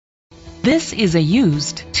This is a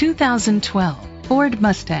used 2012 Ford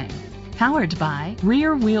Mustang, powered by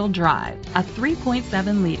rear-wheel drive, a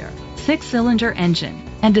 3.7-liter, 6-cylinder engine,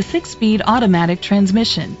 and a 6-speed automatic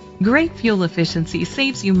transmission. Great fuel efficiency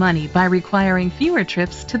saves you money by requiring fewer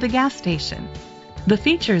trips to the gas station. The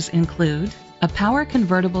features include a power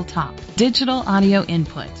convertible top, digital audio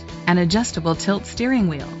input, an adjustable tilt steering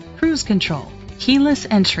wheel, cruise control, keyless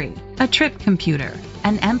entry, a trip computer,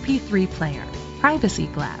 an MP3 player, privacy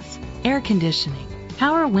glass, air conditioning,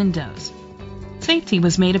 power windows. Safety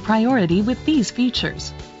was made a priority with these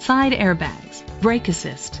features: side airbags, brake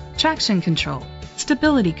assist, traction control,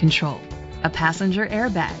 stability control, a passenger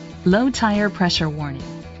airbag, low tire pressure warning.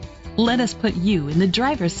 Let us put you in the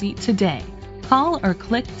driver's seat today. Call or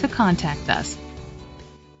click to contact us.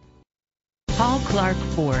 Paul Clark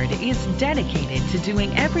Ford is dedicated to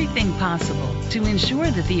doing everything possible to ensure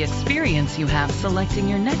that the experience you have selecting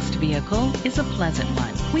your next vehicle is a pleasant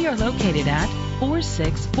one. We are located at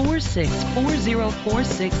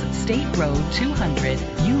 464046 State Road 200,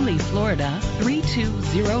 Yulee, Florida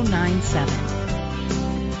 32097.